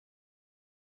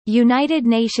United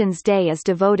Nations Day is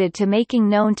devoted to making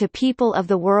known to people of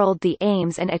the world the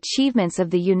aims and achievements of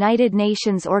the United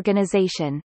Nations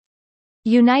organization.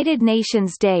 United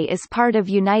Nations Day is part of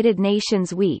United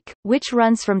Nations Week, which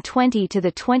runs from 20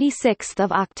 to 26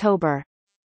 October.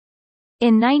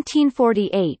 In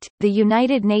 1948, the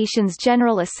United Nations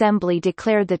General Assembly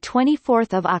declared the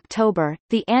 24th of October,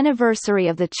 the anniversary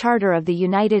of the Charter of the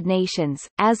United Nations,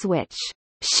 as which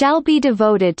shall be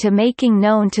devoted to making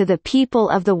known to the people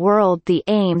of the world the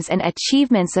aims and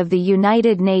achievements of the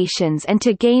United Nations and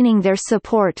to gaining their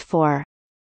support for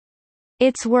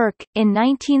its work. In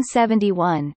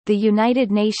 1971, the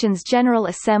United Nations General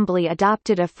Assembly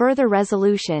adopted a further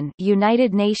resolution,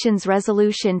 United Nations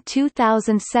Resolution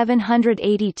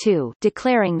 2782,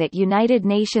 declaring that United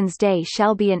Nations Day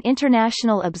shall be an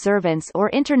international observance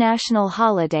or international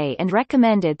holiday and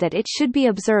recommended that it should be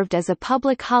observed as a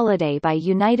public holiday by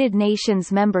United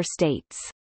Nations member states.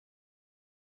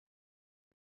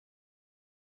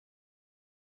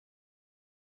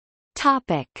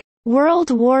 Topic: World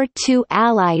War II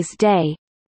Allies Day.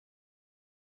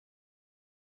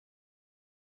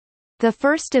 The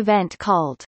first event,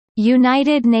 called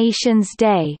United Nations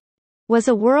Day, was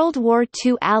a World War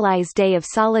II Allies Day of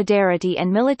solidarity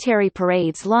and military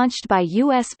parades launched by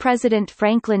U.S. President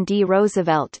Franklin D.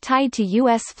 Roosevelt tied to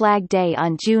U.S. Flag Day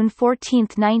on June 14,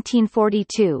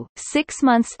 1942, 6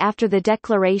 months after the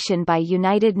declaration by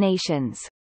United Nations.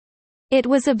 It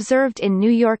was observed in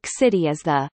New York City as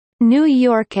the New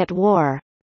York at War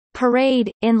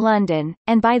parade, in London,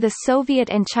 and by the Soviet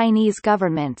and Chinese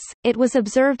governments. It was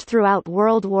observed throughout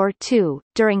World War II,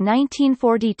 during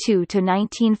 1942 to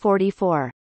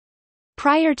 1944.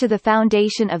 Prior to the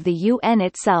foundation of the UN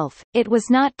itself, it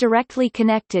was not directly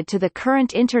connected to the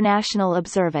current international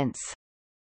observance.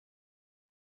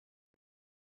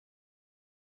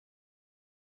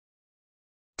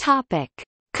 Topic: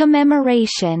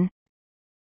 Commemoration.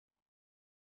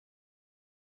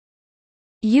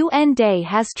 UN Day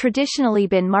has traditionally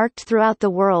been marked throughout the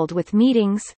world with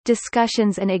meetings,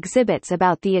 discussions and exhibits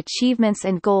about the achievements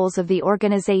and goals of the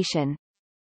organization.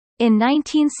 In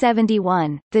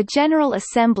 1971, the General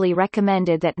Assembly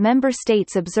recommended that member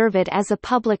states observe it as a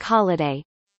public holiday.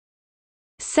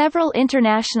 Several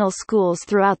international schools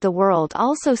throughout the world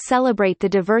also celebrate the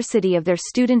diversity of their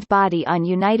student body on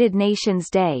United Nations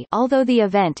Day, although the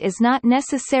event is not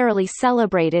necessarily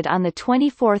celebrated on the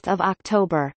 24th of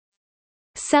October.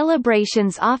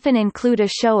 Celebrations often include a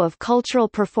show of cultural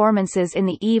performances in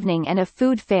the evening and a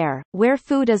food fair, where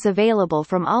food is available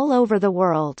from all over the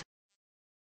world.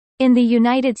 In the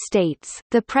United States,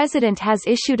 the President has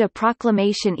issued a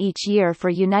proclamation each year for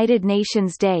United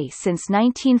Nations Day since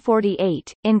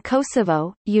 1948. In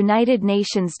Kosovo, United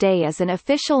Nations Day is an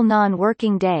official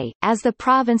non-working day, as the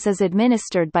province is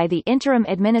administered by the Interim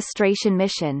Administration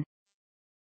Mission.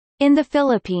 In the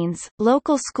Philippines,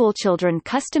 local schoolchildren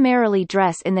customarily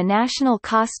dress in the national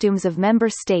costumes of member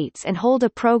states and hold a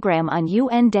program on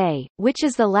UN Day, which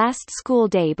is the last school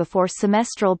day before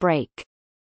semestral break.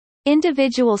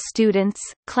 Individual students,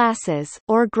 classes,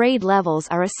 or grade levels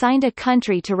are assigned a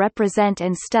country to represent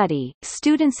and study.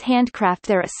 Students handcraft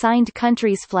their assigned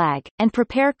country's flag, and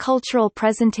prepare cultural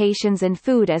presentations and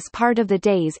food as part of the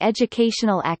day's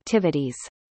educational activities.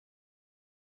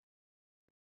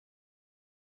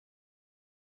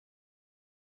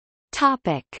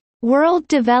 Topic: World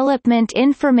Development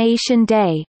Information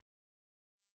Day.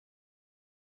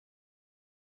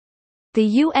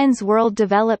 The UN's World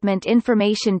Development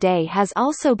Information Day has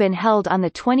also been held on the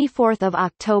 24th of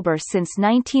October since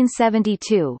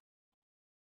 1972.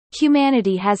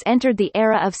 Humanity has entered the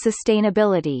era of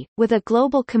sustainability, with a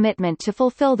global commitment to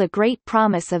fulfill the great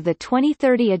promise of the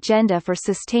 2030 Agenda for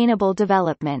Sustainable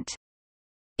Development.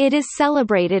 It is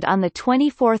celebrated on the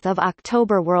 24th of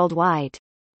October worldwide.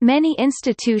 Many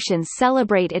institutions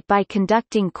celebrate it by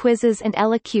conducting quizzes and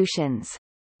elocutions.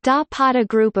 Da Pata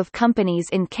Group of companies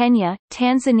in Kenya,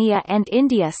 Tanzania and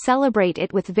India celebrate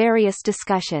it with various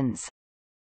discussions.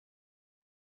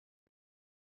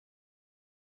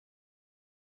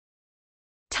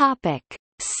 Topic: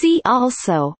 See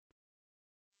also: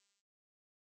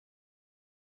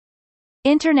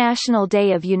 International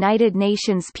Day of United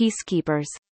Nations Peacekeepers,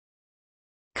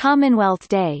 Commonwealth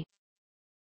Day,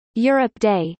 Europe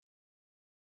Day,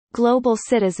 Global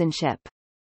citizenship.